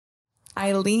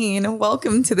Eileen,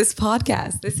 welcome to this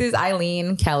podcast. This is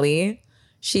Eileen Kelly.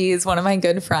 She's one of my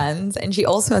good friends, and she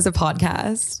also has a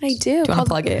podcast. I do. Do you want to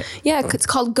plug it? Yeah, it's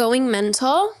called Going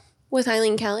Mental with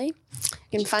Eileen Kelly.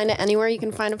 You can find it anywhere you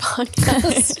can find a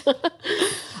podcast.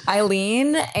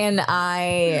 Eileen and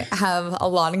I have a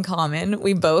lot in common.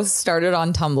 We both started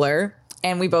on Tumblr,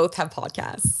 and we both have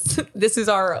podcasts. This is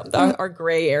our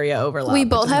gray area overlap. We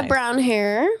both have brown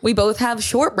hair. We both have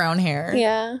short brown hair.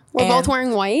 Yeah. We're both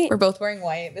wearing white. We're both wearing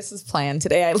white. This is planned.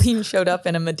 Today, Eileen showed up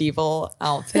in a medieval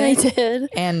outfit. I did.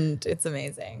 And it's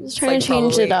amazing. Just trying to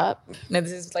change it up. No,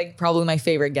 this is like probably my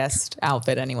favorite guest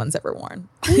outfit anyone's ever worn.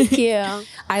 Thank you.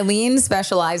 Eileen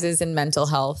specializes in mental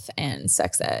health and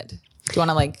sex ed. Do you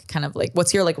want to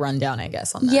what's your rundown, I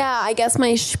guess, on that? Yeah, I guess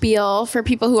my spiel for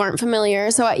people who aren't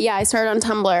familiar. So I started on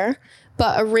Tumblr,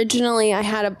 but originally I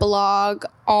had a blog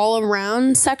all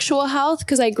around sexual health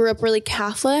because I grew up really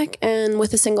Catholic and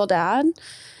with a single dad.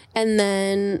 And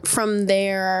then from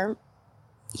there,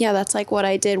 that's what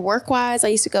I did work-wise. I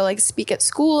used to go speak at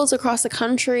schools across the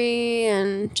country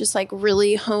and just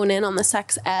really hone in on the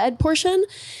sex ed portion.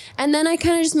 And then I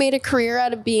kind of just made a career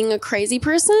out of being a crazy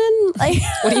person.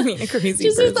 What do you mean a crazy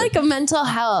person? Just with a mental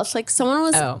health. Someone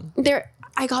was there.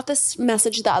 I got this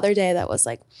message the other day that was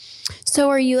so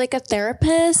are you a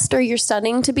therapist or you're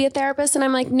studying to be a therapist? And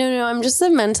I'm no, I'm just a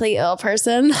mentally ill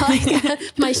person.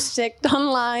 My shtick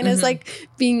online is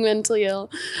being mentally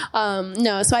ill.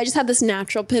 No, so I just had this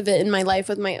natural pivot in my life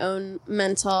with my own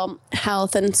mental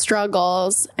health and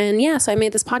struggles. And so I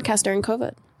made this podcast during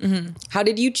COVID. Mm-hmm. How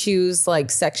did you choose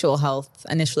sexual health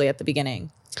initially at the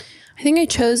beginning? I think I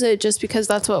chose it just because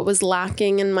that's what was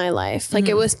lacking in my life.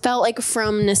 It felt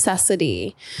from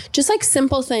necessity, just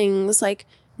simple things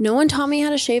no one taught me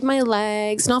how to shave my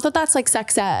legs. Not that that's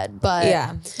sex ed, but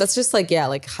that's just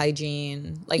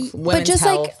hygiene, women's but just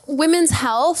health. Women's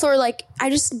health, or I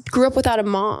just grew up without a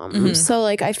mom. Mm-hmm. So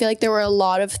I feel there were a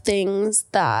lot of things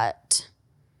that,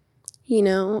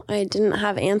 I didn't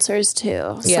have answers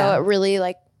to. Yeah. So it really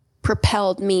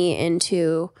propelled me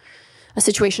into a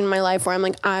situation in my life where I'm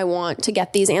I want to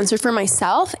get these answered for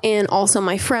myself and also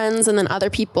my friends and then other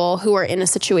people who are in a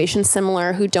situation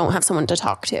similar who don't have someone to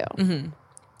talk to. Mm-hmm.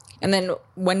 And then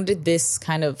when did this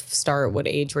kind of start? What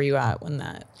age were you at when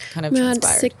that kind of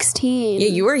transpired? 16. Yeah,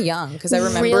 you were young because I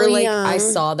remember really young. I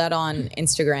saw that on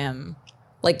Instagram.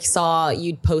 Saw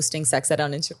you posting sex ed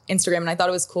on Instagram, and I thought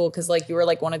it was cool because you were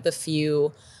one of the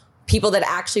few people that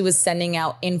actually was sending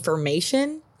out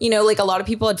information. A lot of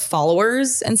people had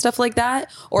followers and stuff like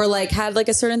that, or had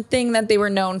a certain thing that they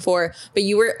were known for, but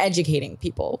you were educating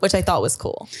people, which I thought was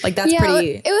cool. That's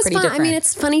pretty, it was pretty fun. different. I mean,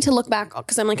 it's funny to look back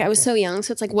because I'm I was so young.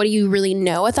 So it's what do you really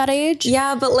know at that age?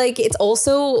 Yeah. But it's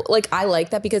also I like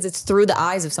that because it's through the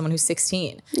eyes of someone who's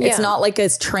 16. Yeah. It's not a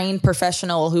trained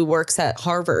professional who works at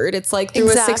Harvard. It's through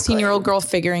a 16-year-old girl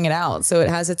figuring it out. So it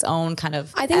has its own kind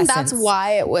of I think essence. That's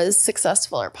why it was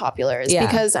successful or popular is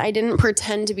because I didn't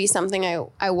pretend to be something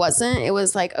I wasn't. It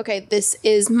was okay, this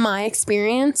is my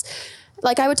experience.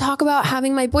 I would talk about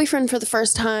having my boyfriend for the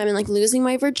first time and losing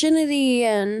my virginity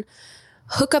and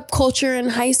hookup culture in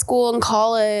high school and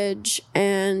college,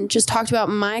 and just talked about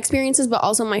my experiences, but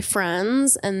also my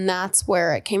friends. And that's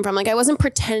where it came from. I wasn't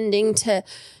pretending to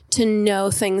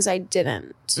know things I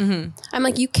didn't. Mm-hmm.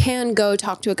 I'm you can go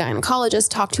talk to a gynecologist,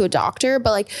 talk to a doctor,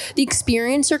 but the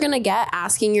experience you're going to get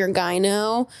asking your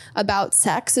gyno about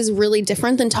sex is really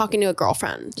different than talking to a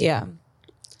girlfriend. Yeah.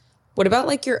 What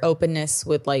about your openness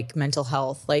with mental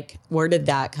health? Where did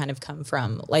that kind of come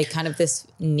from? Kind of this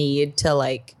need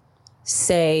to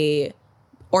say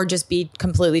or just be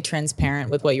completely transparent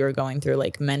with what you were going through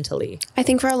mentally? I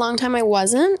think for a long time I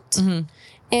wasn't.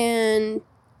 Mm-hmm. And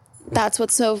that's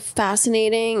what's so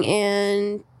fascinating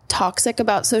and toxic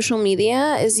about social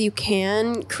media is you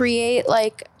can create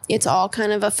it's all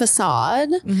kind of a facade,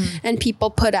 mm-hmm. and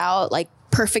people put out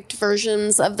perfect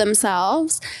versions of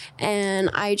themselves.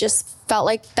 And I just felt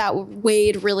that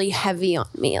weighed really heavy on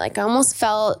me. I almost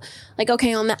felt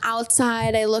okay, on the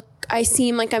outside, I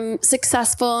seem I'm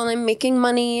successful and I'm making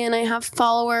money and I have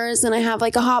followers and I have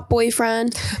a hot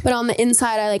boyfriend. But on the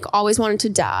inside, I always wanted to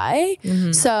die.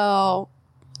 Mm-hmm. So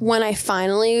when I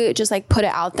finally just put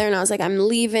it out there and I was I'm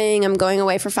leaving, I'm going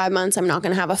away for 5 months, I'm not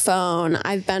going to have a phone,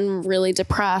 I've been really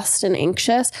depressed and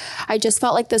anxious, I just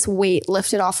felt this weight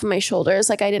lifted off of my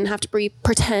shoulders. I didn't have to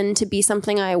pretend to be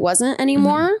something I wasn't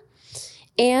anymore.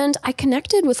 Mm-hmm. And I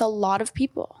connected with a lot of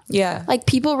people. Yeah.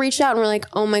 People reached out and were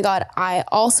oh my God, I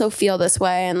also feel this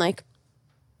way. And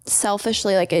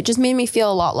selfishly, it just made me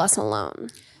feel a lot less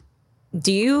alone.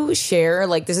 Do you share,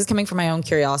 like, this is coming from my own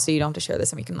curiosity. You don't have to share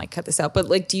this and we can like cut this out. But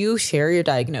like, do you share your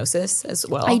diagnosis as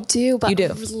well? I do, but you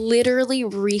do literally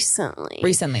recently.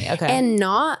 Recently, okay. And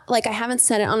not like I haven't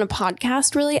said it on a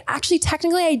podcast really. Actually,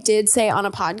 technically I did say it on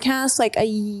a podcast like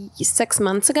 6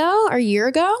 months ago or a year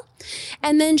ago.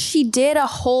 And then she did a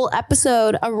whole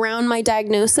episode around my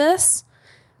diagnosis,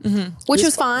 which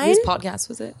was fine. Whose podcast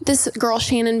was it? This girl,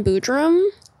 Shannon Boodram.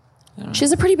 She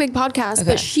has a pretty big podcast,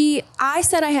 but I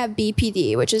said I have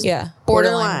BPD, which is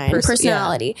borderline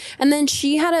personality. Yeah. And then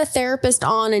she had a therapist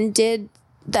on and did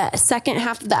the second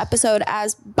half of the episode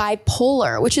as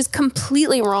bipolar, which is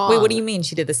completely wrong. Wait, what do you mean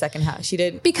she did the second half? She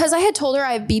did? Because I had told her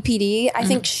I have BPD. I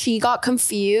think she got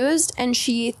confused and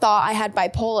she thought I had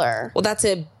bipolar. Well, that's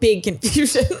a big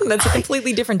confusion. That's a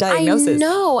completely different diagnosis. I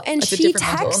know. And she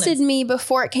texted me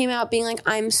before it came out being like,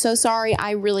 I'm so sorry.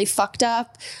 I really fucked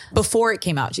up. Before it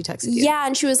came out, she texted you? Yeah.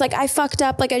 And she was like, I fucked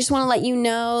up. Like, I just want to let you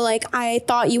know, like, I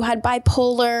thought you had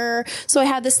bipolar. So I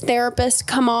had this therapist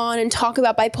come on and talk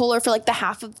about bipolar for like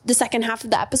the second half of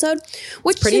the episode,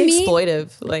 which it's pretty to me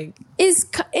exploitive, like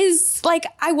is like,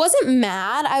 I wasn't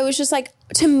mad. I was just like,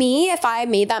 to me, if I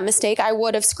made that mistake, I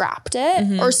would have scrapped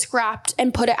it or scrapped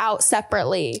and put it out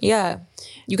separately. Yeah.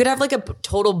 You could have like a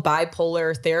total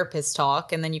bipolar therapist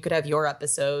talk and then you could have your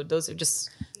episode. Those are just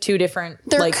two different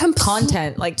like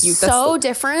content. Like you, so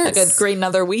different. Like a great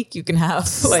another week you can have.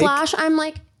 Slash, I'm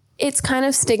like, it's kind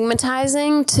of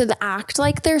stigmatizing to act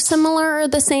like they're similar or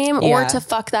the same or to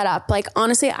fuck that up. Like,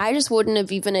 honestly, I just wouldn't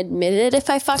have even admitted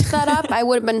if I fucked that up. I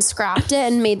would have been scrapped it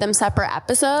and made them separate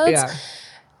episodes.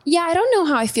 Yeah, I don't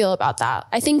know how I feel about that.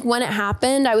 I think when it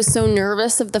happened, I was so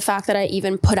nervous of the fact that I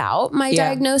even put out my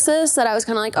diagnosis that I was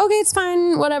kind of like, okay, it's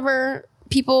fine, whatever.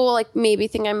 People will like maybe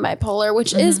think I'm bipolar,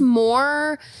 which is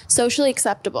more socially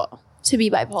acceptable to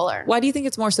be bipolar. Why do you think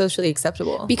it's more socially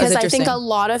acceptable? Because I think a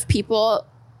lot of people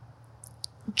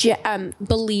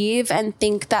believe and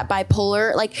think that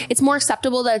bipolar, like, it's more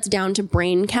acceptable that it's down to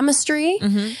brain chemistry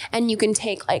and you can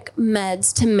take like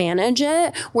meds to manage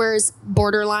it, whereas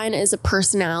borderline is a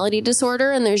personality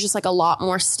disorder and there's just like a lot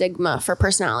more stigma for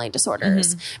personality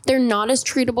disorders. They're not as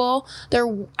treatable.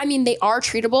 They are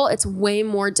treatable. It's way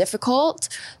more difficult.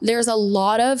 There's a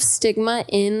lot of stigma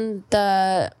in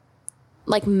the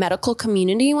like medical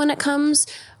community when it comes.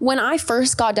 When I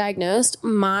first got diagnosed,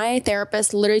 my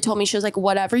therapist literally told me, she was like,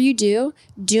 whatever you do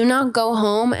not go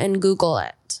home and Google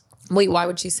it. Wait, why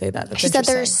would she say that? She said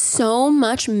there's so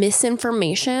much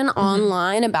misinformation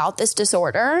online about this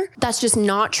disorder that's just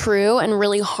not true and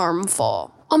really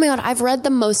harmful. Oh my God, I've read the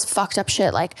most fucked up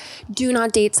shit. Like, do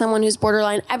not date someone who's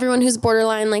borderline. Everyone who's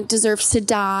borderline, like, deserves to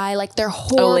die. Like, they're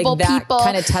horrible people.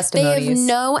 Kind of testimonies. They have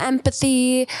no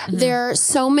empathy. They're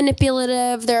so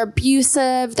manipulative. They're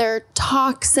abusive. They're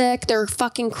toxic. They're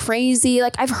fucking crazy.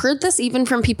 Like, I've heard this even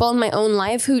from people in my own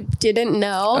life who didn't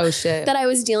know that I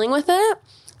was dealing with it.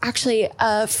 Actually,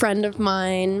 a friend of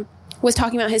mine was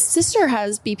talking about his sister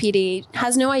has BPD,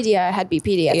 has no idea I had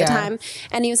BPD at the time.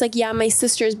 And he was like, yeah, my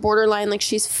sister's borderline. Like,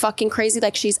 she's fucking crazy.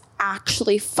 Like, she's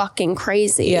actually fucking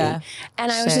crazy. Yeah.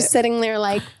 And I was just sitting there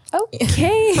like,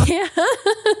 okay.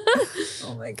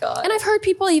 Oh my God. And I've heard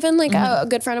people even like a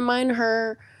good friend of mine,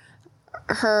 her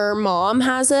mom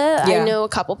has it. I know a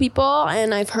couple people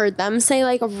and I've heard them say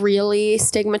like really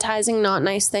stigmatizing, not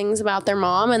nice things about their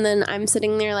mom. And then I'm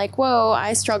sitting there like, whoa,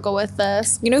 I struggle with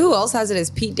this. You know who else has it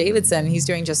is Pete Davidson. He's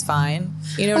doing just fine.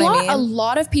 You know what I mean? A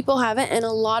lot of people have it and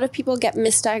a lot of people get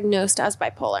misdiagnosed as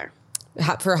bipolar.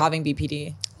 For having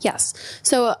BPD. Yes.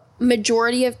 So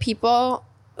majority of people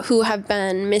who have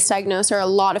been misdiagnosed, or a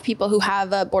lot of people who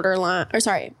have a bipolar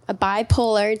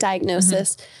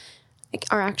diagnosis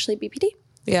are actually BPD.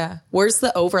 Yeah. Where's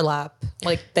the overlap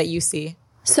like that you see?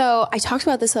 So I talked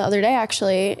about this the other day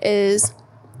actually, is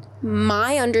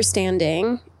my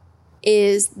understanding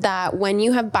is that when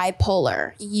you have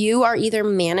bipolar, you are either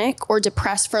manic or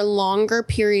depressed for longer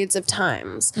periods of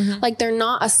times. Like, they're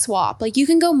not a swap. Like, you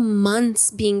can go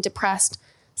months being depressed,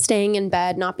 staying in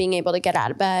bed, not being able to get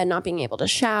out of bed, not being able to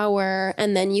shower.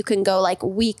 And then you can go like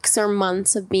weeks or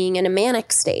months of being in a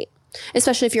manic state,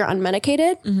 especially if you're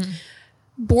unmedicated.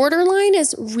 Borderline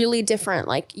is really different.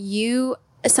 Like, you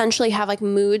essentially have like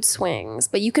mood swings,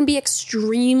 but you can be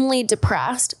extremely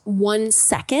depressed 1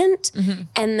 second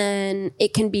and then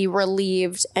it can be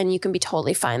relieved and you can be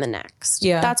totally fine the next.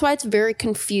 Yeah. That's why it's very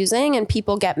confusing and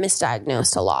people get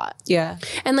misdiagnosed a lot. Yeah.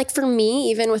 And like for me,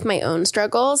 even with my own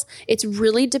struggles, it's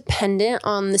really dependent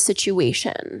on the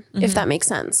situation, if that makes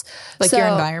sense. Like, so your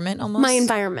environment almost? My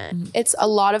environment. It's a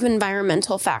lot of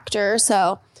environmental factors.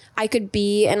 So I could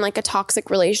be in like a toxic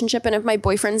relationship, and if my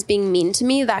boyfriend's being mean to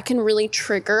me, that can really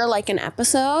trigger like an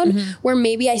episode where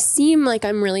maybe I seem like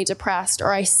I'm really depressed,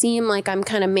 or I seem like I'm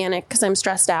kind of manic because I'm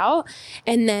stressed out.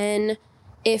 And then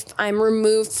if I'm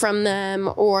removed from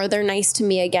them or they're nice to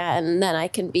me again, then I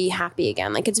can be happy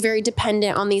again. Like, it's very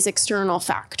dependent on these external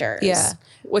factors. Yeah.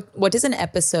 What does an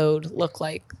episode look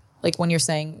like? Like, when you're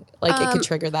saying like it could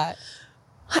trigger that?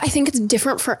 I think it's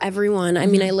different for everyone. I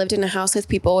mean, I lived in a house with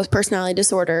people with personality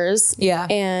disorders. Yeah.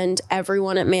 And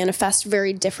everyone, it manifests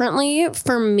very differently.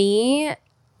 For me,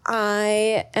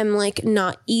 I am like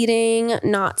not eating,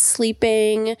 not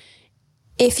sleeping.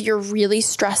 If you're really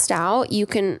stressed out, you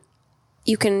can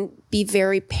be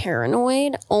very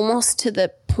paranoid, almost to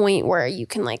the point where you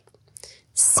can like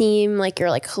seem like you're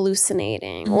like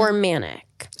hallucinating or manic.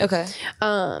 Okay.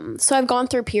 So I've gone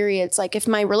through periods, like if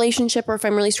my relationship or if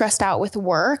I'm really stressed out with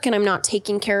work and I'm not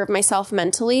taking care of myself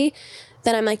mentally,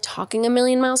 then I'm like talking a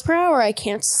million miles per hour. I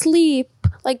can't sleep.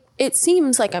 Like, it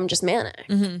seems like I'm just manic.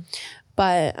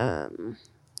 But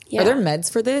yeah. Are there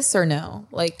meds for this or no?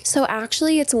 Like, so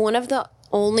actually it's one of the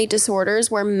only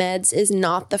disorders where meds is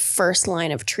not the first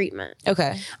line of treatment.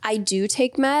 okay. I do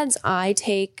take meds. I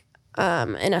take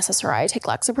an SSRI, I take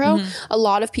Lexapro. A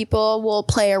lot of people will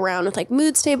play around with like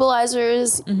mood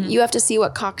stabilizers. You have to see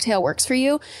what cocktail works for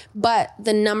you. But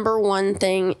the number one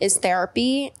thing is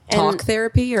therapy. Talk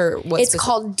therapy, or what's It's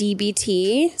called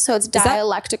DBT. So it's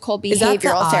dialectical is that the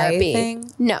behavioral eye therapy.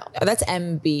 thing? No. Oh, that's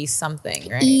MB something,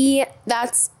 right?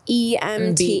 That's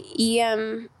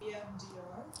EMDR.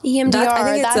 EMDR, I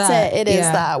think it's that's that. it. It is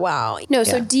Yeah. that. Wow. No,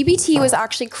 so Yeah. DBT was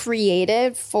actually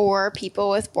created for people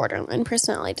with borderline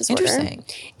personality disorder. Interesting.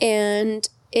 And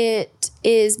it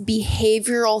is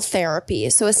behavioral therapy.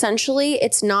 So essentially,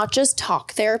 it's not just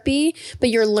talk therapy,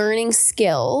 but you're learning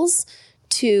skills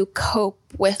to cope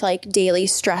with like daily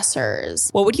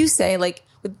stressors. What would you say, like,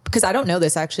 because I don't know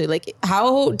this actually, like,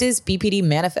 how does BPD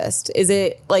manifest? Is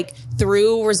it like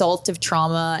through results of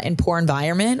trauma and poor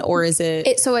environment, or is it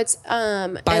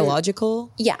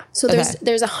biological? Yeah. So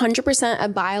there's 100% a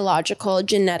biological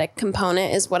genetic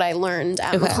component is what I learned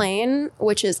at McLean,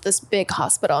 which is this big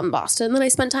hospital in Boston that I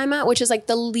spent time at, which is like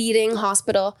the leading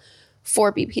hospital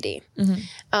for BPD.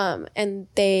 And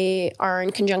they are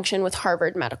in conjunction with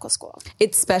Harvard Medical School.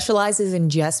 It specializes in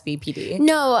just BPD?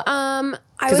 No,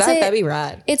 I would say that'd be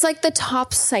rad. it's like the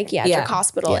top psychiatric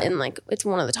hospital in like, it's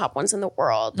one of the top ones in the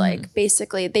world. Like,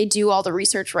 basically they do all the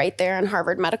research right there in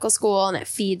Harvard Medical School, and it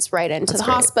feeds right into the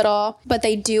hospital. But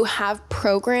they do have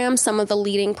programs, some of the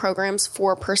leading programs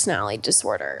for personality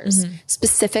disorders,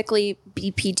 specifically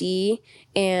BPD.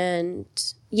 And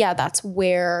yeah, that's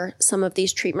where some of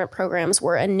these treatment programs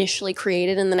were initially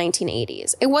created in the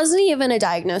 1980s. It wasn't even a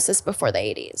diagnosis before the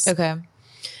 80s. Okay.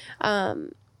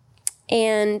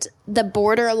 And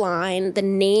the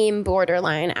name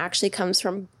borderline actually comes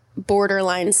from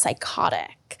borderline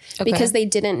psychotic, because they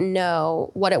didn't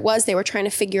know what it was. They were trying to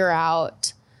figure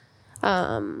out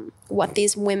what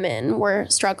these women were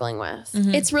struggling with.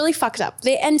 It's really fucked up.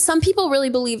 And some people really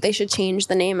believe they should change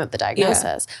the name of the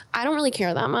diagnosis. I don't really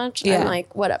care that much. I'm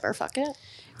like, whatever, fuck it.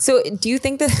 So do you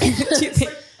think that...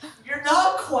 You're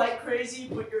not quite crazy,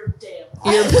 but you're damn.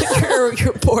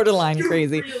 you're borderline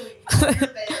crazy. Really, you're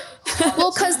there.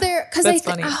 Well, because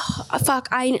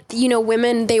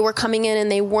women, they were coming in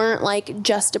and they weren't like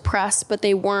just depressed, but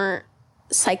they weren't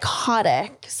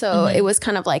psychotic. So it was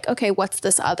kind of like, okay, what's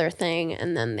this other thing?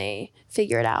 And then they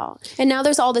figure it out. And now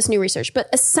there's all this new research, but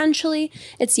essentially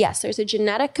it's, yes, there's a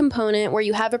genetic component where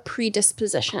you have a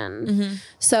predisposition.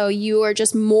 So you are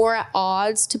just more at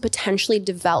odds to potentially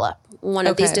develop one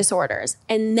of these disorders.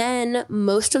 And then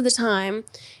most of the time,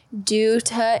 due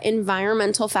to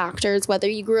environmental factors, whether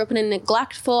you grew up in a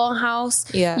neglectful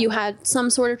house, you had some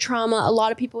sort of trauma. A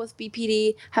lot of people with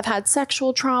BPD have had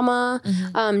sexual trauma.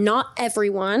 Not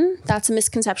everyone. That's a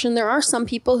misconception. There are some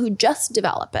people who just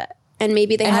develop it, and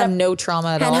maybe they have no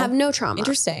trauma at all. And have no trauma.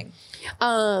 Interesting.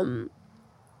 But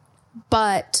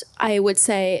I would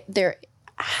say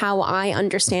how I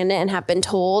understand it and have been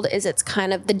told is it's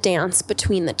kind of the dance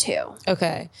between the two.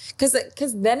 Okay.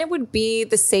 Because then it would be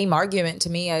the same argument to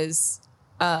me as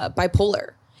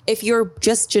bipolar. If you're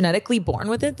just genetically born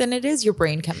with it, then it is your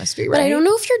brain chemistry, right? But I don't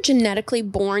know if you're genetically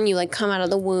born, you like come out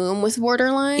of the womb with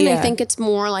borderline. I think it's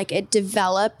more like it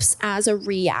develops as a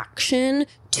reaction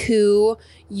to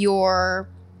your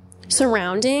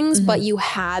surroundings, but you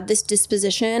had this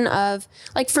disposition of,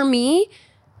 like, for me,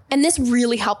 and this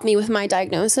really helped me with my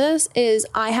diagnosis, is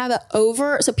I have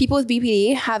so people with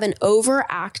BPD have an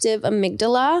overactive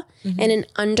amygdala and an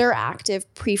underactive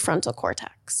prefrontal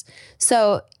cortex.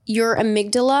 So your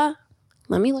amygdala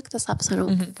let me look this up so I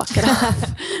don't fuck it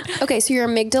up. Okay, so your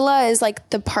amygdala is like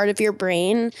the part of your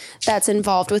brain that's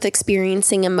involved with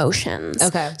experiencing emotions.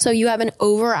 Okay. So you have an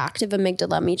overactive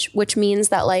amygdala, which means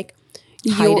that like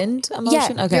Heightened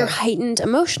emotion? Yeah, you're heightened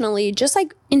emotionally, just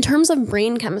like in terms of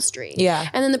brain chemistry. Yeah.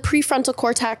 And then the prefrontal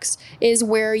cortex is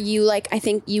where you like, I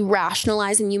think you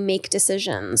rationalize and you make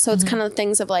decisions. So it's kind of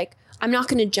things of like, I'm not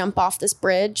going to jump off this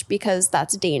bridge because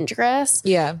that's dangerous.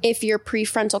 Yeah. If your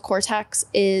prefrontal cortex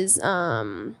is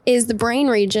the brain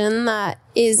region that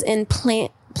is in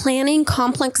planning,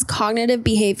 complex cognitive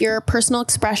behavior, personal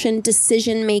expression,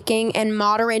 decision making, and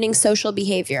moderating social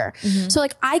behavior. So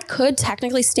like I could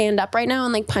technically stand up right now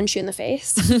and like punch you in the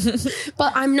face,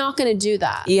 but I'm not going to do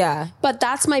that. Yeah. But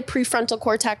that's my prefrontal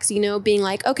cortex, you know, being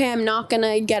like, okay, I'm not going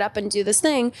to get up and do this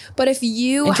thing. But if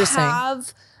you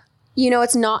have, you know,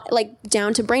 it's not like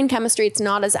down to brain chemistry, it's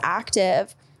not as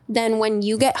active, then when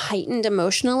you get heightened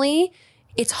emotionally,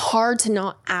 it's hard to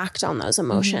not act on those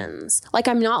emotions. Like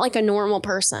I'm not like a normal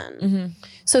person.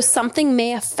 So something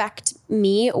may affect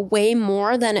me way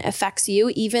more than it affects you,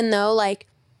 even though like,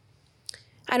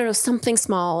 I don't know, something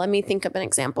small. Let me think of an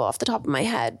example off the top of my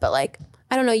head. But like,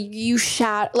 I don't know, you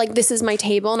like this is my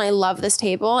table and I love this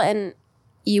table and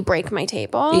you break my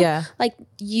table. Yeah. Like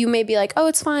you may be like, oh,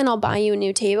 it's fine. I'll buy you a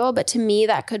new table. But to me,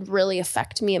 that could really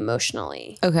affect me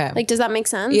emotionally. Okay. Like, does that make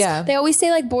sense? Yeah. They always say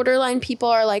like borderline people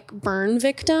are like burn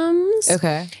victims.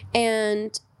 Okay.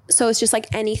 And so it's just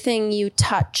like anything you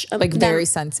touch. Like very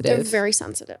sensitive. They're very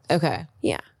sensitive. Okay.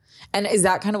 Yeah. And is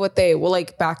that kind of what they, well,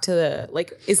 like back to the,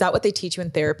 like, is that what they teach you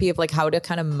in therapy of like how to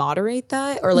kind of moderate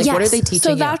that? Or like, what are they teaching So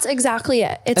you? that's exactly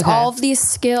it. It's all of these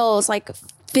skills, like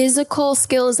physical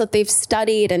skills that they've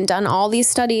studied and done all these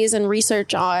studies and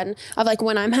research on of like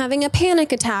when I'm having a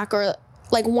panic attack or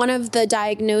like one of the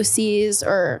diagnoses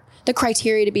or the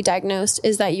criteria to be diagnosed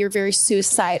is that you're very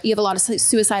you have a lot of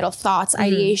suicidal thoughts,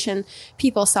 ideation,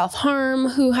 people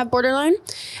self-harm who have borderline.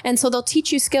 And so they'll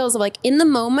teach you skills of like in the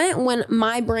moment when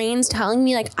my brain's telling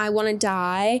me like, I want to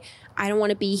die, I don't want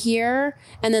to be here.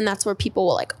 And then that's where people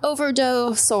will like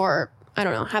overdose or I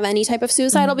don't know, have any type of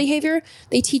suicidal behavior.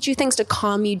 They teach you things to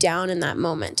calm you down in that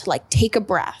moment, to like take a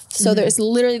breath. So there's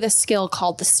literally this skill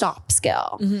called the stop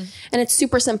skill. And it's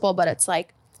super simple, but it's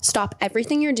like stop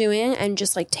everything you're doing and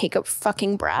just like take a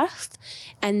fucking breath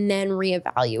and then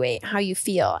reevaluate how you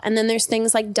feel. And then there's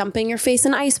things like dumping your face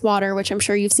in ice water, which I'm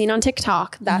sure you've seen on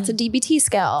TikTok. That's a DBT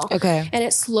skill. Okay. And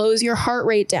it slows your heart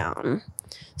rate down.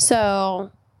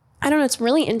 So I don't know. It's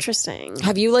really interesting.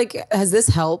 Have you like, has this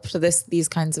helped these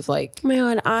kinds of like? Oh my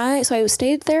God. I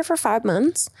stayed there for 5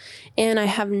 months and I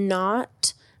have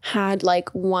not had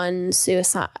like one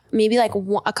suicide, maybe like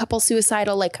a couple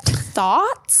suicidal like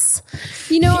thoughts,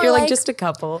 you know, You're like just a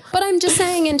couple. But I'm just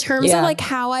saying in terms of like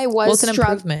how I was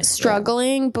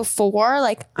struggling before,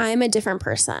 like I'm a different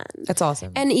person. That's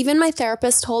awesome. And even my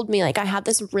therapist told me like I had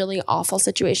this really awful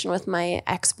situation with my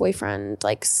ex-boyfriend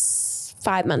like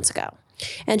 5 months ago.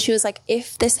 And she was like,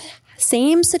 if this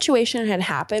same situation had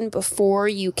happened before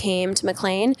you came to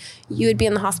McLean, you would be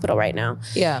in the hospital right now.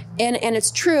 Yeah. And it's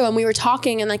true. And we were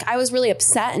talking and like I was really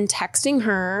upset and texting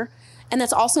her. And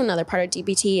that's also another part of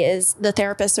DBT is the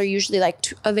therapists are usually like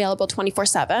available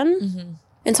 24/7.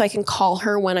 And so I can call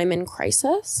her when I'm in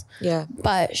crisis. Yeah.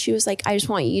 But she was like, I just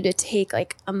want you to take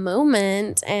like a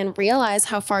moment and realize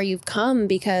how far you've come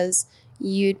because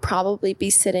you'd probably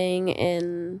be sitting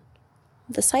in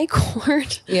the psych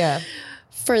ward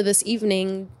for this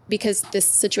evening because this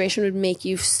situation would make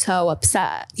you so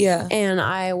upset. Yeah. And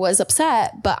I was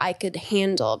upset, but I could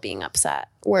handle being upset.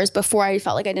 Whereas before I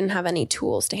felt like I didn't have any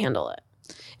tools to handle it.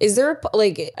 Is there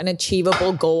like an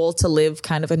achievable goal to live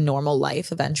kind of a normal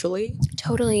life eventually?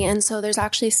 Totally. And so there's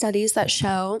actually studies that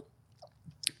show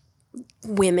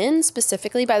women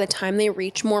specifically by the time they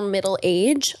reach more middle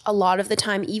age, a lot of the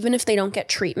time, even if they don't get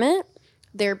treatment,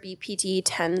 their BPD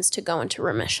tends to go into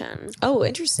remission. Oh,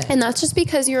 interesting. And that's just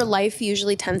because your life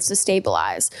usually tends to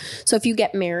stabilize. So if you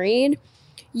get married,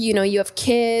 you know, you have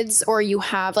kids or you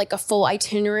have like a full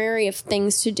itinerary of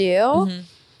things to do,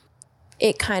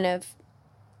 it kind of,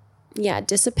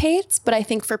 dissipates. But I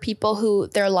think for people who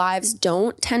their lives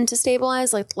don't tend to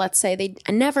stabilize, like let's say they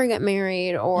never get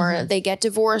married or they get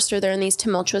divorced or they're in these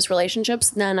tumultuous relationships,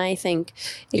 then I think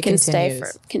it can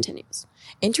continues.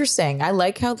 Interesting. I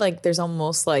like how like there's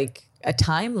almost like a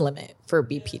time limit for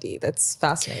BPD. That's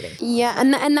fascinating. Yeah,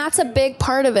 and that's a big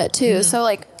part of it too. So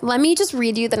like, let me just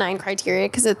read you the 9 criteria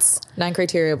because it's 9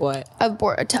 criteria of what?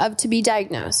 Of to be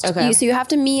diagnosed. Okay. So you have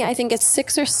to meet, I think it's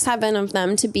 6 or 7 of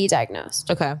them to be diagnosed.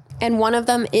 Okay. And one of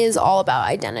them is all about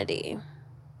identity.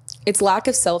 It's lack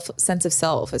of sense of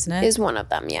self, isn't it? Is one of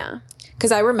them, yeah.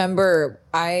 Because I remember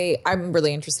I'm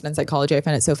really interested in psychology. I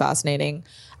find it so fascinating.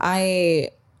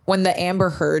 When the Amber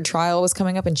Heard trial was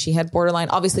coming up and she had borderline,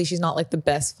 obviously she's not like the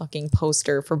best fucking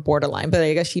poster for borderline, but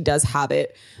I guess she does have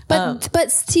it.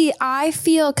 But see, I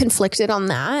feel conflicted on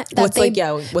that. What's your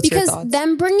because thoughts?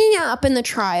 them bringing it up in the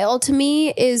trial to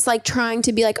me is like trying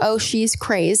to be like, oh, she's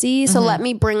crazy. So let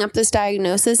me bring up this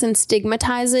diagnosis and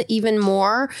stigmatize it even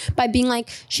more by being like,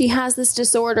 she has this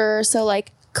disorder. So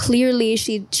like, clearly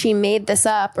she made this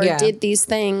up or did these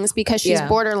things because she's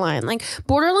borderline. Like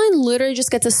borderline literally just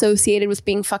gets associated with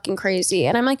being fucking crazy.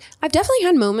 And I'm like, I've definitely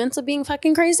had moments of being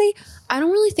fucking crazy. I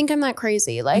don't really think I'm that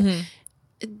crazy. Like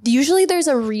usually there's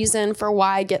a reason for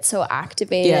why I get so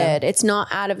activated. It's not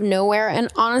out of nowhere. And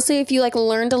honestly, if you like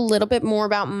learned a little bit more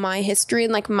about my history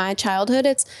and like my childhood,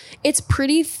 it's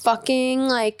pretty fucking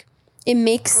like, it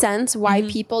makes sense why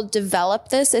people develop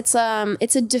this. It's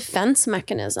a defense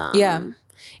mechanism. Yeah.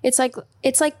 It's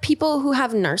like people who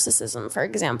have narcissism, for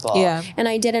example. Yeah. And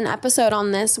I did an episode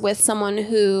on this with someone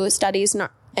who studies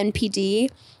NPD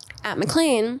at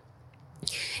McLean.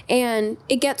 And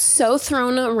it gets so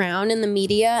thrown around in the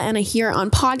media, and I hear it on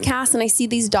podcasts, and I see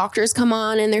these doctors come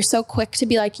on and they're so quick to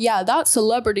be like, yeah, that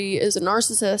celebrity is a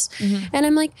narcissist. And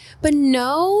I'm like, but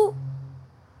no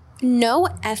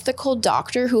ethical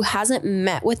doctor who hasn't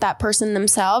met with that person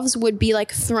themselves would be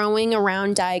like throwing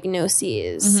around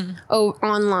diagnoses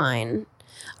online.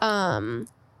 And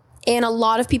a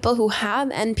lot of people who have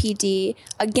NPD,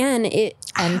 again,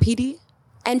 NPD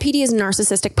is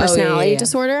narcissistic personality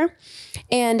disorder.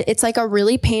 And it's like a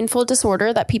really painful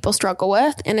disorder that people struggle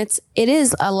with. And it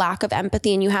is a lack of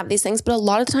empathy, and you have these things. But a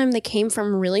lot of the time they came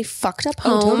from really fucked up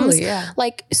homes,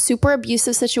 like super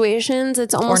abusive situations.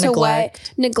 It's almost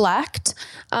neglect.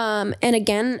 And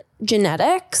again,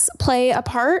 genetics play a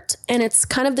part. And it's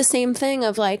kind of the same thing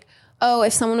of like, oh,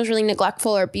 if someone was really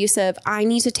neglectful or abusive, I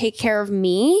need to take care of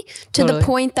me to the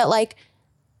point that like,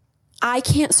 I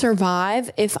can't survive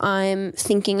if I'm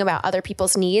thinking about other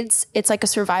people's needs. It's like a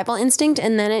survival instinct,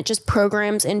 and then it just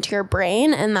programs into your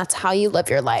brain, and that's how you live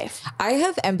your life. I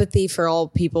have empathy for all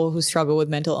people who struggle with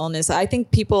mental illness. I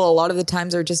think people a lot of the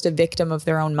times are just a victim of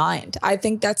their own mind. I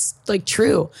think that's like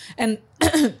true. And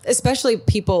especially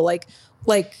people like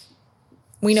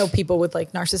we know people with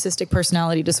like narcissistic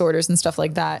personality disorders and stuff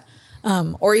like that,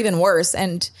 or even worse.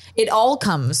 And it all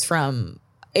comes from,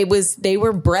 they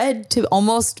were bred to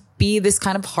almost be this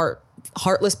kind of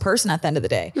heartless person at the end of the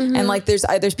day. And like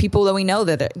there's people that we know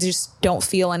that just don't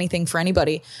feel anything for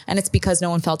anybody, and it's because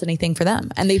no one felt anything for them,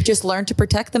 and they've just learned to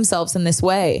protect themselves in this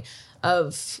way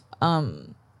of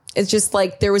it's just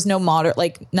like there was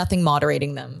nothing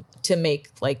moderating them to make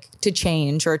to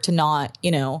change or to not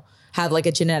have like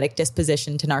a genetic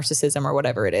disposition to narcissism or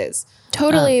whatever it is.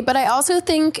 Totally. But I also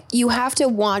think you have to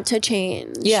want to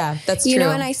change. Yeah, that's true.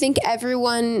 And I think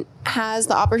everyone has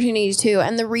the opportunity to.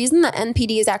 And the reason that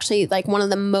NPD is actually like one of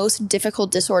the most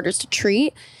difficult disorders to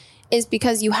treat is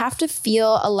because you have to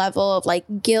feel a level of like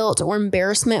guilt or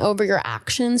embarrassment over your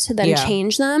actions to then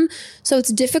change them. So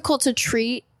it's difficult to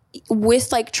treat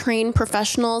with like trained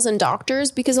professionals and doctors,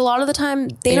 because a lot of the time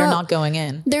they're not going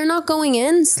in / they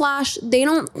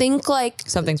don't think like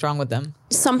something's wrong with them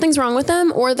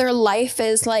or their life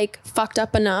is like fucked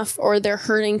up enough or they're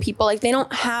hurting people. Like they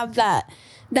don't have that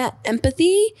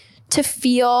empathy to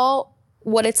feel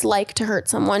what it's like to hurt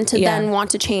someone to then want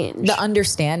to change. The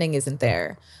understanding isn't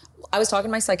there. I was talking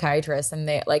to my psychiatrist, and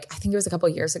I think it was a couple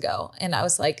of years ago, and I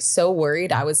was like so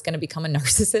worried I was going to become a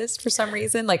narcissist for some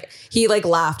reason. Like he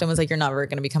laughed and was like, "You're never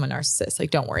going to become a narcissist.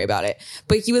 Like, don't worry about it."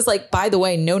 But he was like, "By the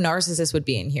way, no narcissist would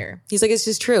be in here." He's like, "It's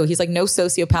just true." He's like, "No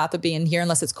sociopath would be in here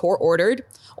unless it's court ordered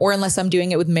or unless I'm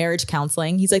doing it with marriage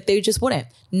counseling." He's like, "They just wouldn't.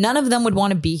 None of them would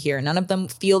want to be here. None of them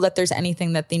feel that there's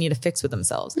anything that they need to fix with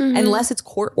themselves unless it's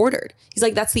court ordered." He's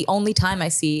like, "That's the only time I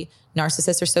see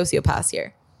narcissists or sociopaths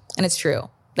here." And it's true.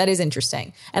 That is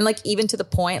interesting. And like, even to the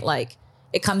point, like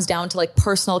it comes down to like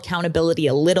personal accountability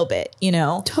a little bit,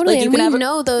 Totally. Like, and we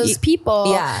know those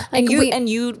people. Yeah. Like and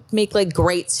you make like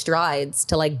great strides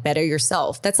to like better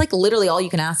yourself. That's like literally all you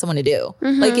can ask someone to do.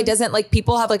 Like it doesn't, like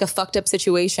people have like a fucked up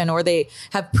situation, or they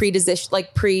have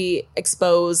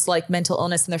pre-exposed like mental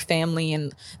illness in their family,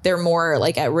 and they're more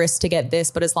like at risk to get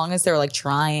this. But as long as they're like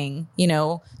trying,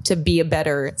 to be a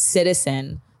better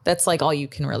citizen, That's like all you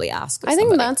can really ask of I think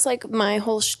somebody. that's like my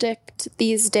whole shtick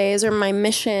these days, or my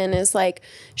mission is like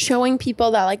showing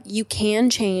people that like you can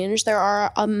change. There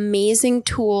are amazing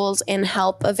tools and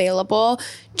help available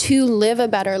to live a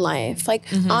better life. Like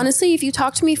honestly, if you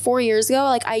talked to me 4 years ago,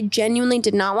 like I genuinely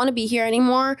did not want to be here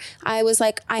anymore. I was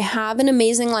like, I have an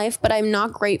amazing life, but I'm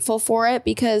not grateful for it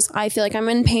because I feel like I'm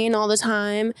in pain all the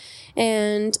time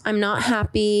and I'm not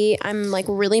happy. I'm like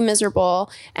really miserable.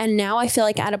 And now I feel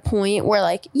like at a point where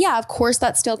like, yeah, of course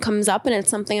that still comes up and it's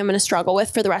something I'm going to struggle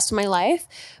with for the rest of my life.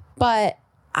 But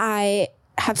I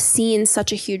have seen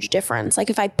such a huge difference. Like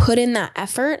if I put in that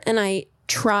effort and I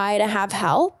try to have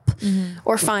help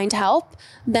or find help,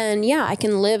 then yeah, I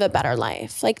can live a better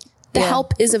life. Like the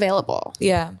help is available.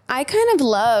 Yeah. I kind of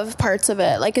love parts of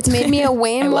it. Like it's made me a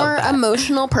way more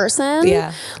emotional person.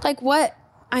 Yeah. Like what,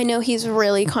 I know he's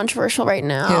really controversial right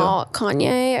now. Who?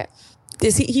 Kanye.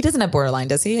 Is he doesn't have borderline,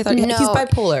 does he? I thought he's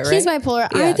bipolar, right? He's bipolar.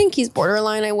 Yeah. I think he's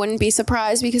borderline. I wouldn't be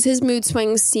surprised because his mood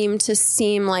swings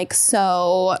seem like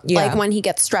so, like when he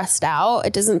gets stressed out,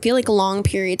 it doesn't feel like long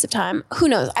periods of time. Who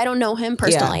knows? I don't know him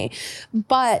personally.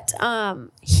 But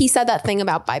he said that thing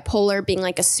about bipolar being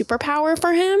like a superpower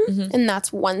for him. And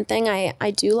that's one thing I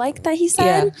do like that he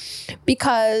said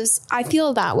because I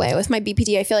feel that way with my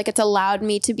BPD. I feel like it's allowed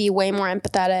me to be way more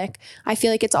empathetic. I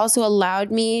feel like it's also allowed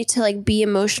me to like be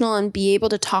emotional and be able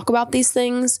to talk about these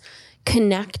things,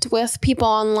 connect with people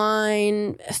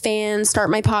online, fans, start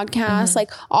my podcast.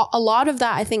 Like a lot of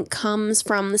that I think comes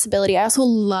from this ability. I also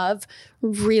love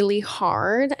really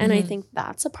hard. And I think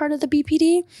that's a part of the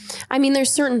BPD. I mean, there's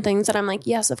certain things that I'm like,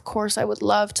 yes, of course I would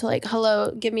love to like,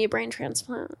 hello, give me a brain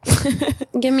transplant.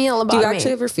 Give me a lobotomy. Do you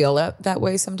actually ever feel that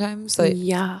way sometimes? Like,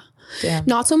 yeah. Damn.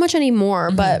 Not so much anymore,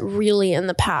 but really in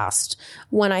the past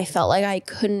when I felt like I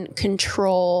couldn't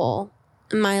control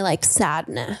my like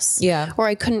sadness. Yeah. Or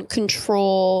I couldn't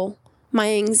control my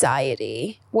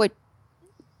anxiety.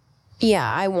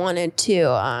 I wanted to,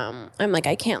 I'm like,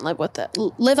 I can't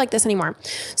live like this anymore.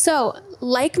 So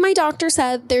like my doctor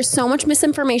said, there's so much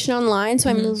misinformation online. So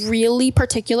I'm really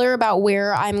particular about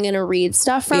where I'm going to read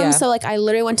stuff from. Yeah. So like I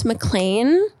literally went to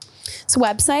McLean's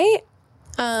website,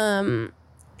 and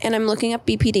I'm looking up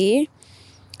BPD.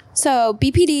 So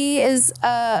BPD is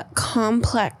a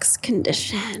complex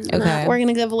condition. Okay. We're going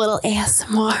to give a little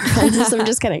ASMR from this. I'm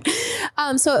just kidding.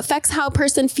 So it affects how a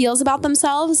person feels about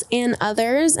themselves and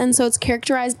others. And so it's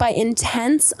characterized by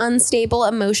intense, unstable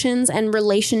emotions and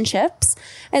relationships,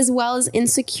 as well as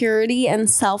insecurity and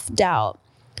self-doubt.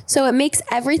 So it makes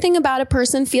everything about a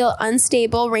person feel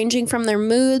unstable, ranging from their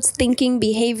moods, thinking,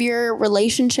 behavior,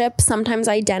 relationships, sometimes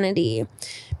identity.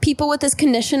 People with this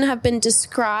condition have been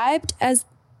described as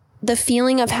the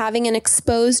feeling of having an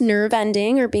exposed nerve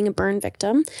ending or being a burn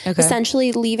victim,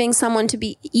 essentially leaving someone to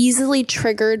be easily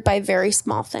triggered by very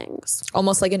small things.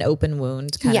 Almost like an open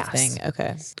wound kind of thing.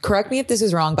 Okay. Correct me if this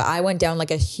is wrong, but I went down like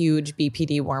a huge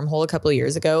BPD wormhole a couple of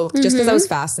years ago just because I was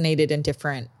fascinated in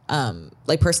different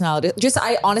like personality. Just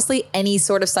I honestly, any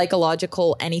sort of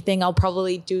psychological anything, I'll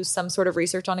probably do some sort of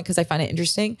research on it because I find it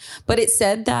interesting. But it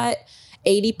said that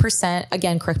 80%,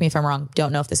 again, correct me if I'm wrong,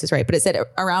 don't know if this is right, but it said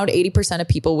around 80% of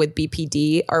people with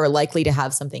BPD are likely to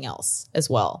have something else as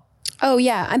well. Oh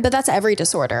yeah, but that's every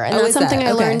disorder. And that's something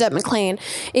I learned at McLean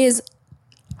is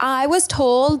I was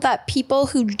told that people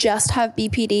who just have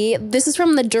BPD, this is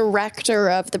from the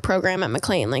director of the program at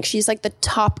McLean. Like she's like the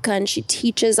top gun. She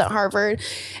teaches at Harvard.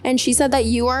 And she said that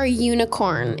you are a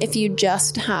unicorn if you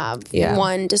just have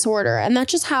one disorder. And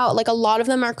that's just how like a lot of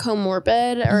them are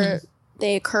comorbid or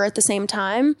they occur at the same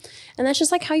time. And that's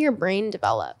just like how your brain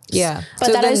develops. Yeah. But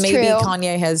so that then is maybe true.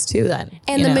 Kanye has too then.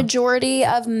 And the majority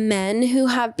of men who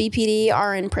have BPD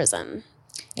are in prison.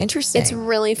 Interesting. It's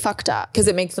really fucked up. Because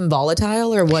it makes them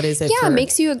volatile or what is it? Yeah, it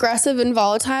makes you aggressive and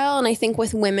volatile. And I think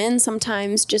with women,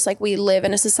 sometimes just like we live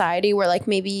in a society where like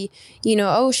maybe, you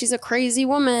know, oh, she's a crazy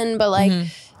woman. But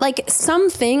like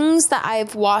some things that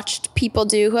I've watched people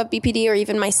do who have BPD or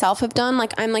even myself have done,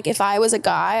 like I'm like, if I was a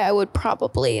guy, I would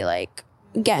probably like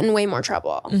get in way more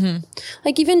trouble.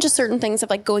 Like even just certain things of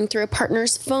like going through a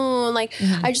partner's phone. Like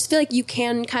I just feel like you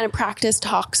can kind of practice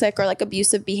toxic or like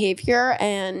abusive behavior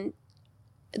and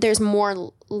there's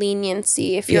more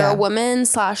leniency if you're a woman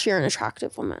 / you're an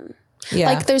attractive woman. Yeah.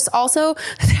 Like there's also,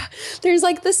 there's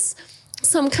like this,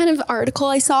 some kind of article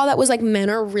I saw that was like men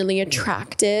are really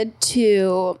attracted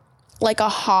to like a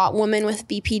hot woman with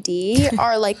BPD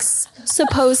are like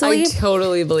supposedly. I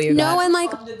totally believe that. No, and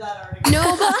like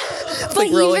no, but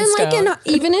like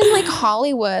even in like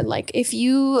Hollywood, like if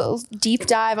you deep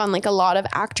dive on like a lot of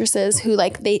actresses who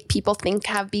like people think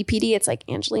have BPD, it's like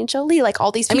Angelina Jolie, like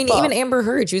all these people. I mean, even Amber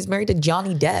Heard, she was married to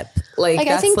Johnny Depp. Like I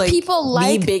that's think like people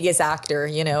the biggest actor,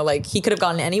 you know, like he could have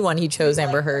gotten anyone. He chose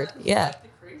Amber Heard. Yeah.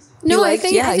 No, liked- I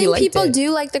think yeah, he liked people it.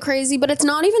 do like the crazy, but it's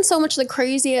not even so much the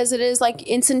crazy as it is like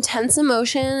it's intense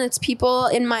emotion. It's people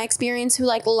in my experience who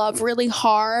like love really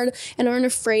hard and aren't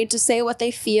afraid to say what they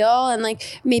feel, and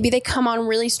like maybe they come on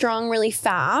really strong really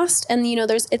fast, and you know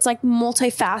it's like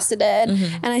multifaceted,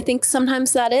 and I think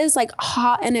sometimes that is like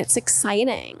hot and it's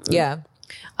exciting. Yeah.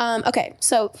 Okay,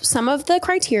 so some of the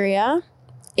criteria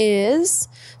is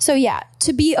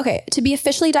to be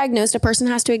officially diagnosed, a person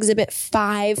has to exhibit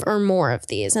 5 or more of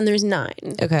these, and there's 9.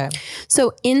 Okay.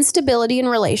 So instability in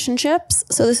relationships,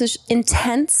 so this is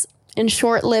intense and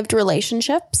short-lived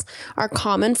relationships, are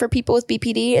common for people with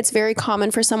BPD. It's very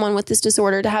common for someone with this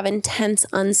disorder to have intense,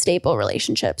 unstable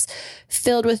relationships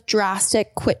filled with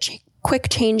drastic, quick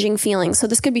changing feelings. So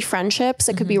this could be friendships,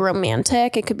 it could be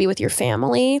romantic, it could be with your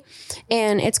family,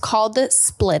 and it's called the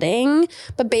splitting.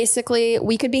 But basically,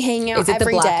 we could be hanging out Is it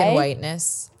every the black day. and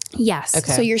whiteness? Yes.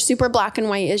 Okay. So you're super black and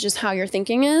white is just how your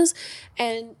thinking is.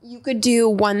 And you could do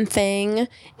one thing,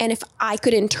 and if I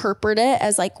could interpret it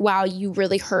as like, wow, you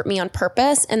really hurt me on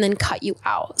purpose, and then cut you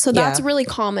out. So that's really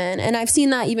common. And I've seen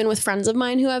that even with friends of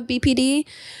mine who have BPD.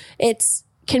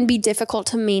 Can be difficult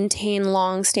to maintain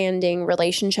long-standing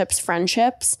relationships,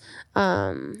 friendships,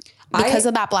 because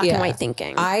of that black and white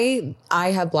thinking. I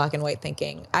have black and white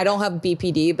thinking. I don't have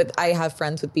BPD, but I have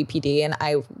friends with BPD, and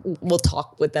I will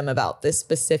talk with them about this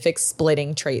specific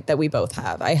splitting trait that we both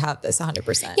have. I have this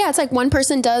 100%. Yeah, it's like one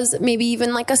person does maybe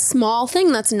even like a small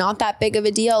thing that's not that big of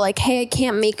a deal. Like, hey, I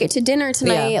can't make it to dinner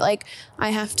tonight. Yeah. Like,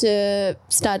 I have to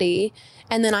study.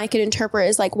 And then I could interpret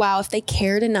as like, wow, if they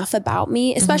cared enough about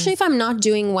me, especially if I'm not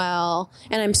doing well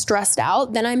and I'm stressed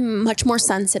out, then I'm much more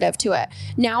sensitive to it.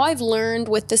 Now I've learned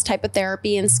with this type of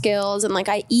therapy and skills, and like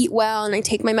I eat well and I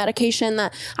take my medication,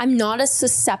 that I'm not as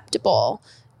susceptible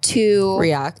to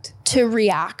react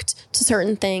to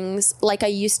certain things like I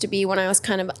used to be when I was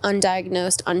kind of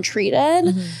undiagnosed,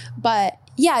 untreated. But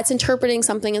yeah, it's interpreting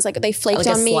something as like they flaked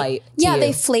on me. Yeah,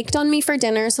 they flaked on me for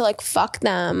dinner, so like fuck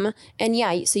them. And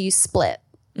yeah, so you split.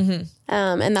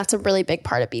 And that's a really big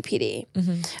part of BPD.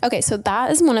 Okay, so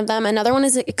that is one of them. Another one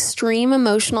is extreme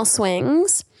emotional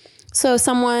swings. So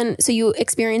you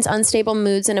experience unstable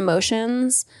moods and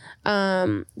emotions.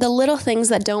 The little things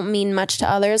that don't mean much to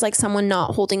others, like someone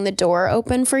not holding the door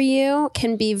open for you,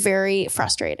 can be very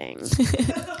frustrating.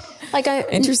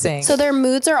 Interesting. So their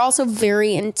moods are also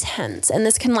very intense, and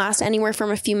this can last anywhere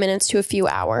from a few minutes to a few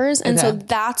hours. And so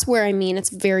that's where it's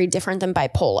very different than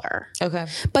bipolar. Okay.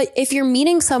 But if you're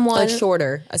meeting someone, like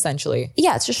shorter, essentially.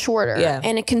 Yeah, it's just shorter. Yeah.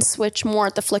 And it can switch more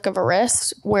at the flick of a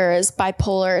wrist, whereas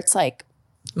bipolar, it's like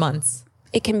months.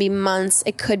 It can be months.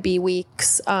 It could be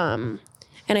weeks. And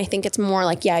I think it's more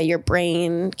like, your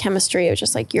brain chemistry is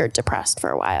just like you're depressed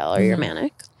for a while or you're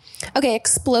manic. Okay,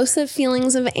 explosive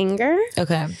feelings of anger.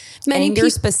 Okay.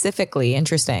 Anger specifically.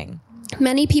 Interesting.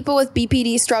 Many people with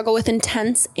BPD struggle with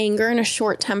intense anger and a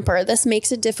short temper. This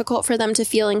makes it difficult for them to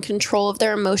feel in control of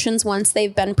their emotions once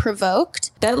they've been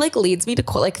provoked. That like leads me to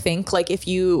think like if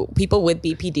people with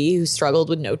BPD who struggled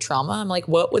with no trauma, I'm like,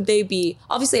 what would they be?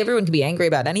 Obviously everyone can be angry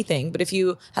about anything, but if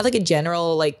you have like a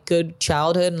general like good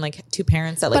childhood and like two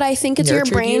parents that like, but I think it's your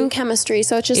brain chemistry.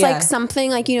 So it's just like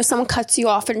something like, someone cuts you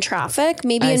off in traffic.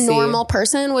 Maybe a normal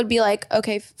person would be like,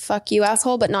 okay, fuck you,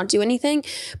 asshole, but not do anything.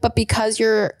 But because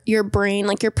your brain,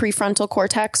 like your prefrontal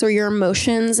cortex or your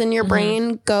emotions in your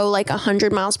brain go like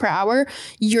 100 miles per hour,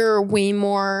 you're way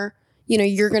more,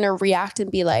 you're going to react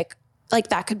and be like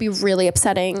that could be really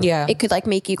upsetting. Yeah. It could like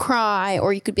make you cry,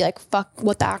 or you could be like, fuck,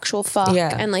 what the actual fuck?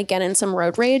 Yeah. And like get in some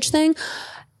road rage thing.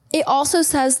 It also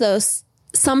says though,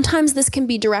 sometimes this can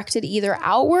be directed either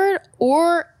outward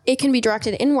or it can be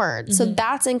directed inward. So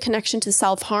that's in connection to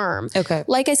self-harm. Okay.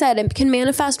 Like I said, it can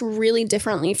manifest really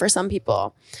differently for some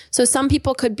people. So some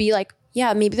people could be like,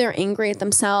 maybe they're angry at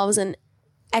themselves, and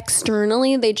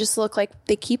externally they just look like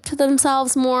they keep to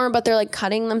themselves more, but they're like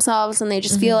cutting themselves and they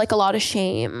just feel like a lot of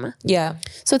shame. Yeah.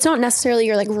 So it's not necessarily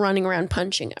you're like running around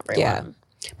punching everyone.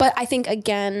 Yeah. But I think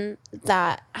again,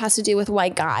 that has to do with why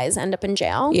guys end up in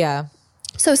jail. Yeah.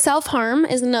 So self-harm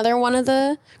is another one of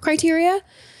the criteria.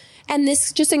 And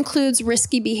this just includes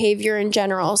risky behavior in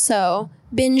general. So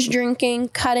binge drinking,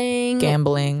 cutting,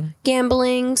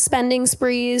 gambling, spending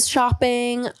sprees,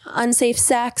 shopping, unsafe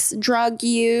sex, drug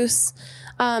use.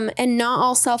 And not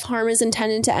all self-harm is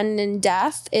intended to end in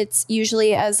death. It's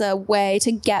usually as a way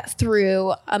to get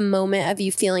through a moment of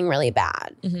you feeling really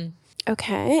bad.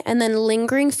 Okay. And then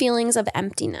lingering feelings of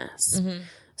emptiness.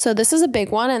 So this is a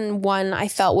big one, and one I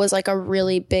felt was like a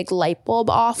really big light bulb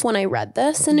off when I read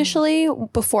this initially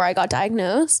before I got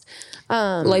diagnosed.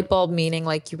 Light bulb meaning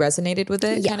like you resonated with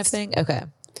it kind of thing? Okay.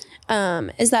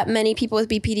 Is that many people with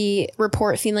BPD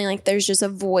report feeling like there's just a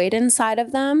void inside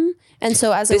of them. And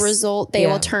so as a result, they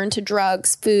will turn to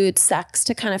drugs, food, sex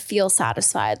to kind of feel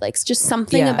satisfied. Like just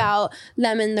something about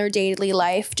them in their daily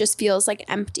life just feels like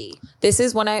empty. This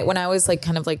is when I was like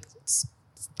kind of like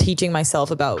teaching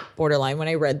myself about borderline, when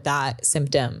I read that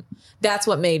symptom, that's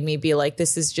what made me be like,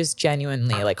 this is just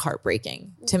genuinely like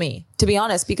heartbreaking to me, to be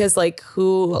honest, because like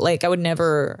I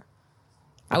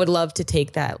would love to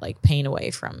take that like pain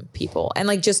away from people, and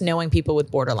like just knowing people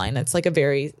with borderline, that's like a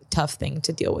very tough thing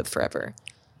to deal with forever.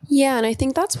 Yeah. And I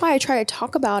think that's why I try to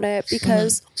talk about it,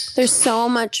 because there's so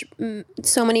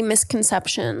many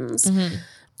misconceptions.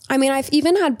 I mean, I've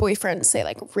even had boyfriends say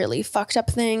like really fucked up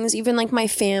things. Even like my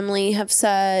family have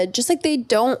said, just like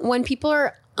when people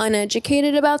are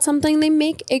uneducated about something, they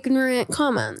make ignorant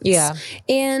comments. Yeah.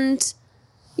 And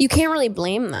you can't really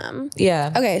blame them.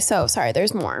 Yeah. Okay. So sorry,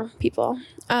 there's more people.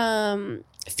 So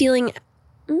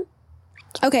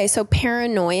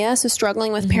paranoia. So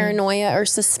struggling with paranoia or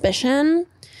suspicion.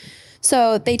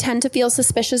 So they tend to feel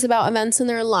suspicious about events in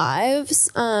their lives.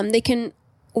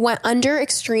 When under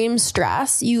extreme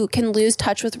stress, you can lose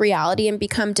touch with reality and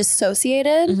become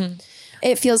dissociated.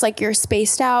 It feels like you're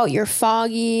spaced out, you're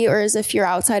foggy, or as if you're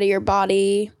outside of your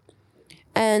body.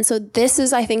 And so this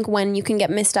is, I think, when you can get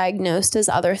misdiagnosed as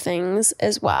other things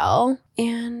as well.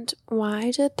 And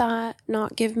why did that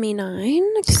not give me 9?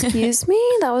 Excuse me?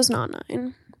 That was not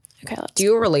 9. Okay. Do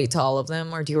you relate to all of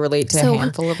them, or do you relate to a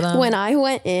handful of them? When I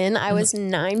went in, I was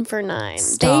 9 for 9.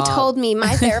 Stop. They told me,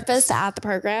 my therapist at the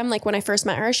program, like when I first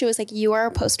met her, she was like, you are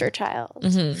a poster child.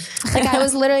 Like I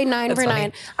was literally 9 for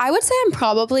 9. I would say I'm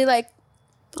probably like,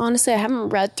 honestly, I haven't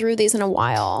read through these in a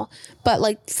while, but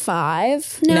like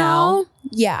 5 now.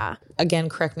 Yeah. Again,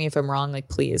 correct me if I'm wrong, like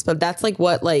please. But that's like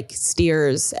what like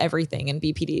steers everything in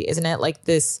BPD, isn't it? Like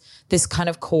this kind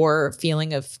of core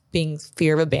feeling of being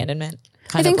fear of abandonment.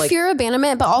 I think fear of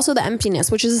abandonment, but also the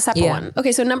emptiness, which is a separate one.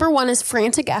 Okay, so number 1 is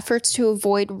frantic efforts to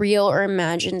avoid real or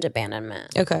imagined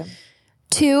abandonment. Okay.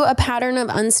 2, a pattern of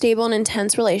unstable and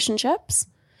intense relationships.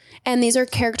 And these are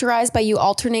characterized by you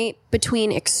alternate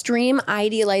between extreme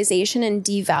idealization and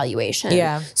devaluation.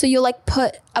 Yeah. So you'll like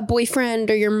put a boyfriend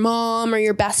or your mom or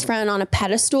your best friend on a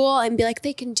pedestal and be like,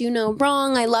 they can do no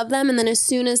wrong. I love them. And then as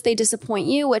soon as they disappoint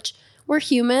you, which we're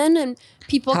human and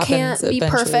people can't be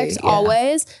perfect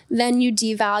always, then you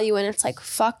devalue and it's like,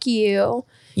 fuck you.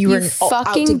 You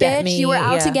fucking bitch. You were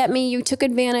out to get me. You took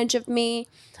advantage of me.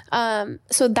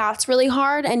 So that's really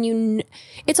hard. And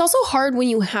it's also hard when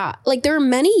you have, like, there are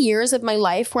many years of my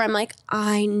life where I'm like,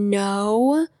 I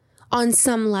know on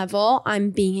some level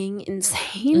I'm being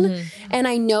insane and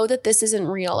I know that this isn't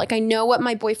real. Like I know what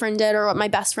my boyfriend did or what my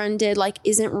best friend did, like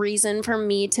isn't reason for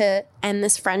me to end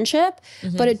this friendship,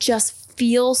 but it just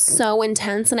feels so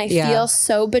intense and I feel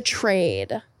so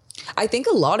betrayed. I think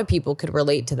a lot of people could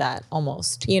relate to that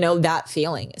almost, you know, that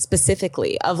feeling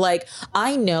specifically of like,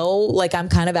 I know like I'm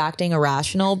kind of acting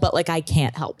irrational, but like I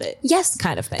can't help it. Yes.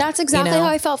 Kind of thing. That's exactly how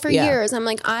I felt for years. I'm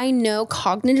like, I know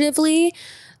cognitively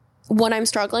what I'm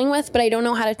struggling with, but I don't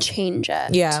know how to change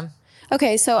it. Yeah.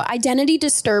 Okay. So identity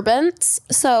disturbance.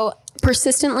 So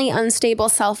persistently unstable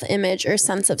self-image or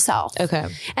sense of self. Okay.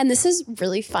 And this is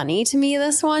really funny to me,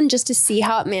 this one, just to see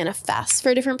how it manifests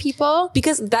for different people.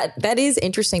 Because that is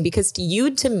interesting because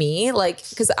to me, like,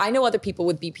 because I know other people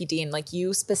with BPD and like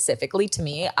you specifically to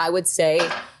me, I would say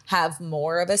have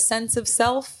more of a sense of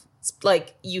self,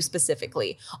 like you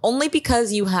specifically, only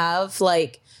because you have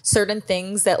like certain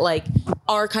things that like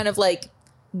are kind of like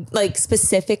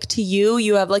specific to you.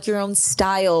 You have like your own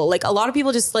style. Like a lot of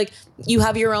people just like, you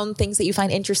have your own things that you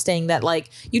find interesting that like,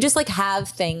 you just like have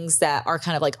things that are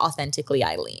kind of like authentically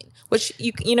Eileen, which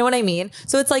you know what I mean?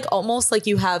 So it's like almost like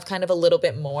you have kind of a little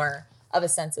bit more of a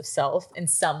sense of self in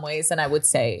some ways than I would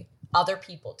say other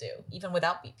people do, even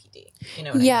without BPD. You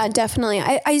know what I mean? Definitely.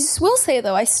 I will say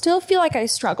though, I still feel like I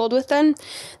struggled with them.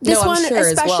 This one, sure,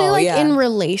 especially like in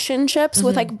relationships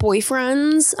with like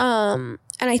boyfriends. And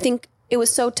I think it was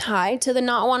so tied to the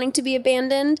not wanting to be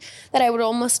abandoned that I would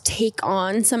almost take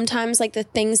on sometimes like the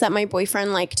things that my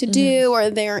boyfriend liked to do or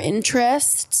their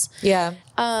interests. Yeah.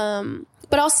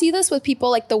 But I'll see this with people,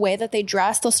 like the way that they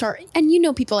dress. They'll start, and you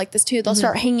know people like this too, they'll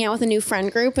start hanging out with a new friend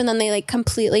group and then they like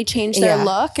completely change their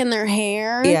look and their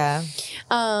hair. Yeah.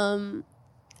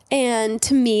 And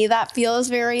to me, that feels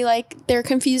very like they're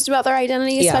confused about their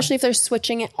identity, especially if they're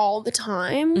switching it all the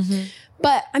time.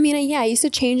 But I mean, I used to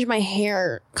change my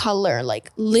hair color.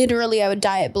 Like literally I would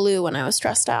dye it blue when I was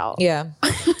stressed out. Yeah.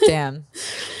 Damn.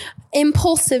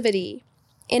 Impulsivity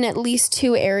in at least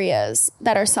 2 areas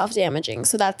that are self-damaging.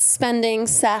 So that's spending,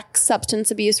 sex,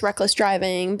 substance abuse, reckless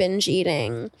driving, binge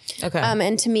eating. Okay.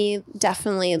 And to me,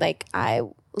 definitely, like, I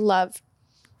love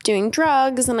doing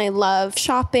drugs and I love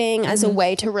shopping as a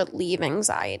way to relieve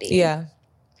anxiety. Yeah.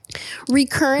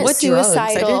 Recurrent What suicidal.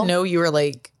 drugs? I didn't know you were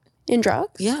like in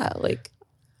drugs. Yeah, like.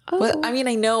 Oh. What? I mean,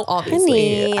 I know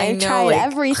obviously. Honey, I know, tried like,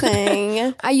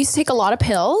 everything. I used to take a lot of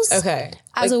pills. Okay.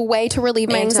 As a way to relieve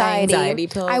my anxiety. Anti-anxiety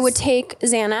pills? I would take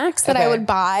Xanax that I would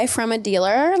buy from a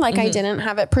dealer. Like I didn't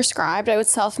have it prescribed. I would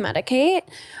self-medicate.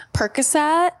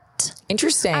 Percocet.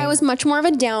 Interesting. I was much more of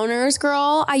a downers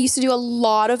girl. I used to do a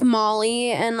lot of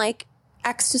Molly and like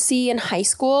ecstasy in high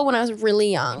school when I was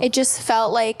really young. It just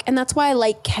felt like, and that's why I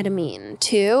like ketamine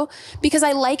too, because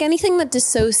I like anything that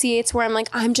dissociates where I'm like,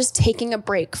 I'm just taking a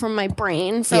break from my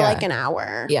brain for like an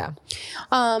hour. Yeah.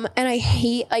 And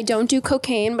I don't do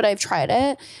cocaine, but I've tried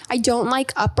it. I don't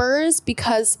like uppers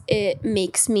because it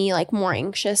makes me like more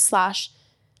anxious /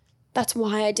 that's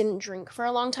why I didn't drink for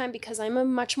a long time, because I'm a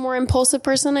much more impulsive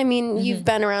person. I mean, you've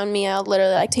been around me. I'll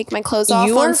literally like take my clothes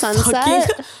off on Sunset.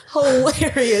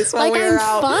 Hilarious when like we were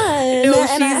out. Fun. No,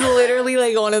 she's literally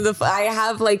like one of the. I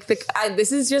have like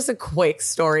this is just a quick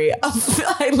story of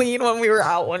Eileen when we were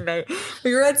out one night.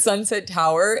 We were at Sunset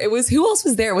Tower. It was, who else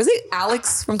was there? Was it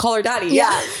Alex from Call Her Daddy?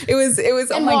 Yeah. It was.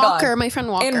 Oh and my Walker, God. my friend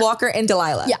Walker, and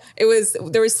Delilah. Yeah.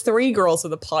 There was 3 girls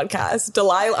of the podcast.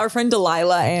 Delilah, our friend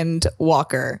Delilah, and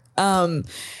Walker.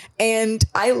 And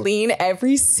Eileen,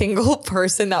 every single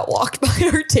person that walked by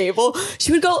her table,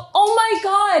 she would go, oh my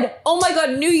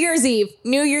God, New Year's Eve,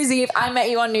 I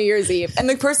met you on New Year's Eve. And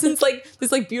the person's like,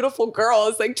 this like beautiful girl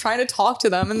is like trying to talk to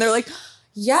them. And they're like,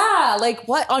 yeah, like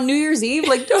what, on New Year's Eve?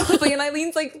 Like, and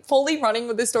Eileen's like fully running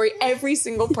with this story. Every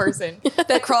single person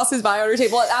that crosses by on her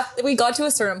table. We got to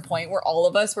a certain point where all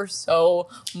of us were so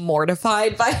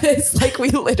mortified by this. Like we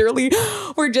literally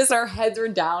were just, our heads were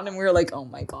down and we were like, oh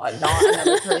my God, not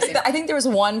another person. I think there was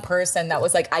one person that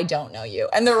was like, I don't know you.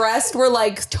 And the rest were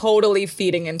like totally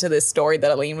feeding into this story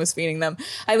that Eileen was feeding them.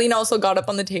 Eileen also got up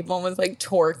on the table and was like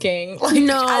twerking. Like,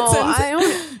 no, I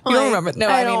don't. You don't remember? No,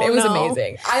 I mean, it was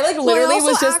amazing. I like literally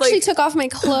was just actually like took off my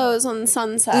clothes on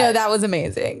Sunset. No, that was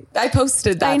amazing. I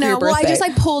posted that. I know. For your birthday. Well, I just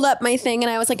like pulled up my thing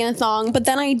and I was like in a thong, but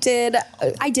then I did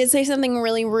say something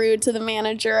really rude to the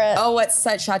manager at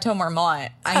at Chateau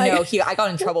Marmont. I know I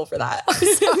got in trouble for that. I'm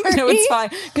sorry. No, it's fine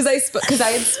because I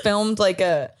had filmed like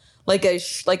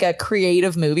a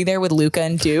creative movie there with Luca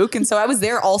and Duke. And so I was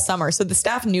there all summer. So the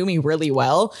staff knew me really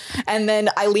well. And then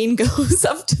Eileen goes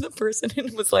up to the person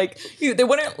and was like, they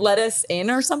wouldn't let us in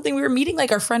or something. We were meeting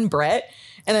like our friend Brett.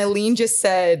 And Eileen just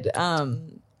said,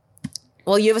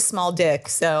 well, you have a small dick,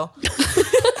 so.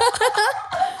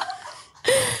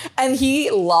 And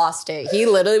he lost it. He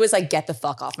literally was like, get the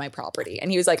fuck off my property. And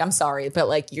he was like, I'm sorry, but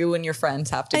like you and your friends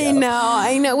have to go.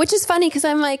 I know. Which is funny because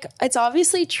I'm like, it's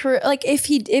obviously true. Like if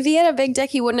he had a big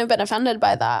dick, he wouldn't have been offended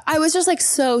by that. I was just like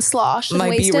so sloshed and my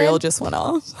wasted. B-reel just went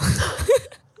off.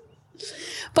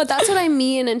 But that's what I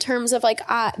mean in terms of like,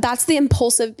 that's the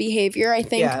impulsive behavior, I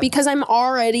think, because I'm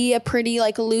already a pretty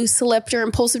like loose-lipped or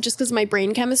impulsive just because of my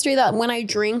brain chemistry, that when I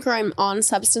drink or I'm on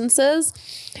substances,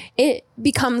 it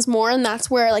becomes more. And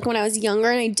that's where like when I was younger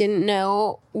and I didn't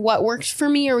know what worked for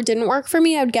me or didn't work for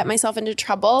me, I would get myself into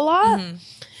trouble a lot. Mm-hmm.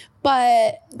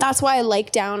 But that's why I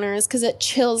like downers, because it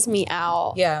chills me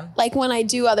out. Yeah. Like when I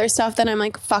do other stuff, then I'm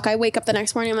like, fuck, I wake up the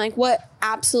next morning. I'm like, what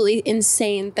absolutely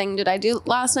insane thing did I do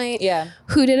last night? Yeah.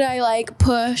 Who did I like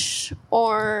push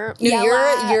or yell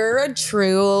at? You're a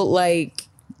true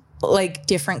like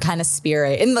different kind of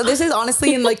spirit. And this is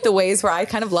honestly in like the ways where I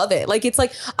kind of love it. Like, it's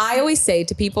like, I always say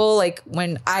to people, like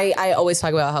when I always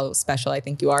talk about how special I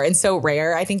think you are and so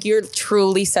rare. I think you're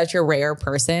truly such a rare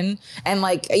person. And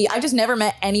like, I just never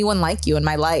met anyone like you in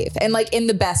my life. And like in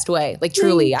the best way, like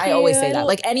truly, I always say that.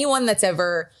 Like anyone that's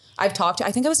ever I've talked to,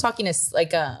 I think I was talking to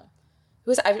like, I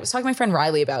was talking to my friend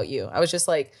Riley about you. I was just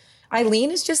like,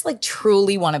 Eileen is just like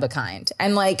truly one of a kind.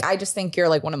 And like, I just think you're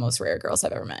like one of the most rare girls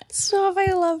I've ever met. Stop,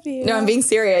 I love you. No, I'm being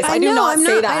serious. I do not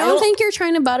say that. I don't think you're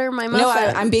trying to butter my muffin. No,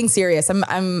 I'm being serious.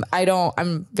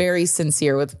 I'm very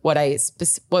sincere with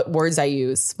what words I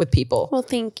use with people. Well,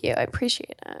 thank you. I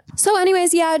appreciate it. So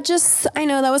anyways, I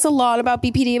know that was a lot about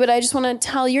BPD, but I just want to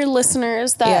tell your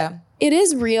listeners that it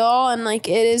is real and like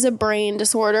it is a brain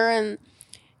disorder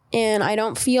and I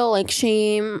don't feel like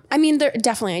shame. I mean,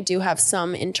 I do have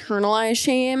some internalized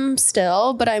shame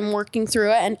still, but I'm working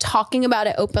through it, and talking about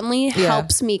it openly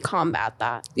helps me combat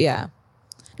that. Yeah.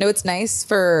 No, it's nice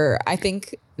I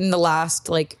think in the last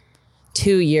like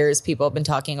 2 years, people have been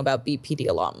talking about BPD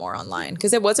a lot more online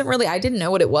because it wasn't really, I didn't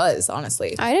know what it was,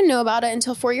 honestly. I didn't know about it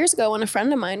until 4 years ago when a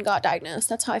friend of mine got diagnosed.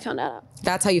 That's how I found out.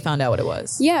 That's how you found out what it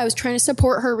was? Yeah, I was trying to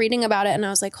support her reading about it and I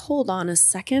was like, hold on a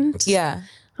second. Yeah.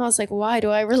 I was like, why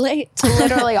do I relate to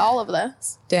literally all of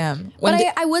this? Damn. But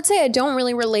I would say I don't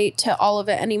really relate to all of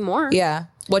it anymore. Yeah.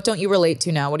 What don't you relate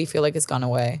to now? What do you feel like has gone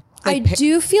away? I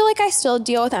do feel like I still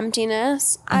deal with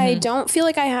emptiness. I don't feel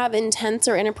like I have intense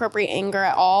or inappropriate anger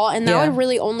at all. And that would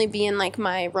really only be in like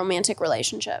my romantic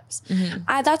relationships.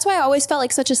 That's why I always felt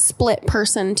like such a split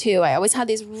person too. I always had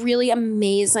these really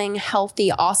amazing,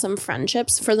 healthy, awesome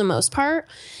friendships for the most part.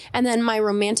 And then my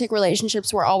romantic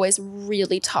relationships were always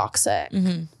really toxic,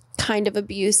 kind of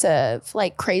abusive,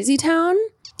 like crazy town.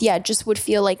 Yeah, just would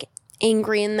feel like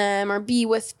angry in them or be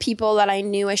with people that I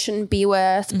knew I shouldn't be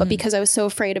with. But because I was so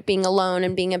afraid of being alone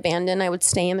and being abandoned, I would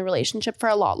stay in the relationship for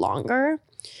a lot longer.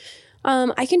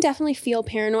 I can definitely feel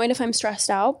paranoid if I'm stressed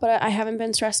out, but I haven't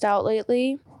been stressed out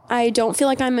lately. I don't feel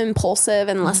like I'm impulsive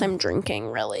unless I'm drinking,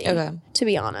 really, to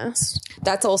be honest.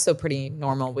 That's also pretty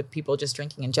normal with people just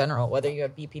drinking in general, whether you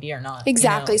have BPD or not.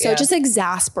 Exactly. So it just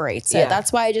exasperates it.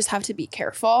 That's why I just have to be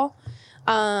careful.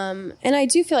 And I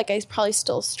do feel like I probably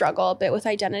still struggle a bit with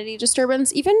identity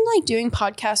disturbance. Even like doing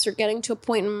podcasts or getting to a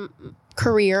point in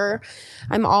career,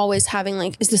 I'm always having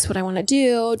like, is this what I want to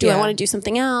do? Do I want to do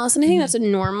something else? And I think that's a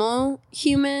normal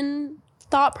human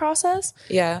thought process.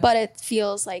 Yeah. But it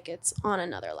feels like it's on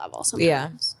another level sometimes. Yeah.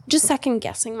 Just second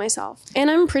guessing myself.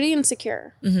 And I'm pretty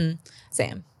insecure.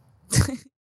 Same.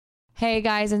 Hey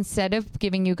guys, instead of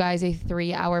giving you guys a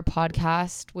 3-hour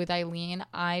podcast with Eileen,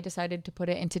 I decided to put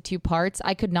it into 2 parts.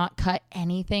 I could not cut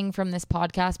anything from this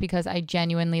podcast because I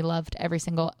genuinely loved every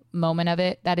single moment of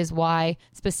it. That is why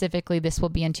specifically this will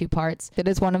be in 2 parts. It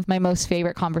is one of my most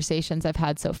favorite conversations I've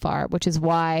had so far, which is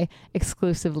why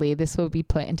exclusively this will be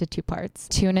put into 2 parts.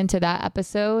 Tune into that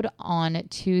episode on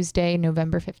Tuesday,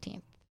 November 15th.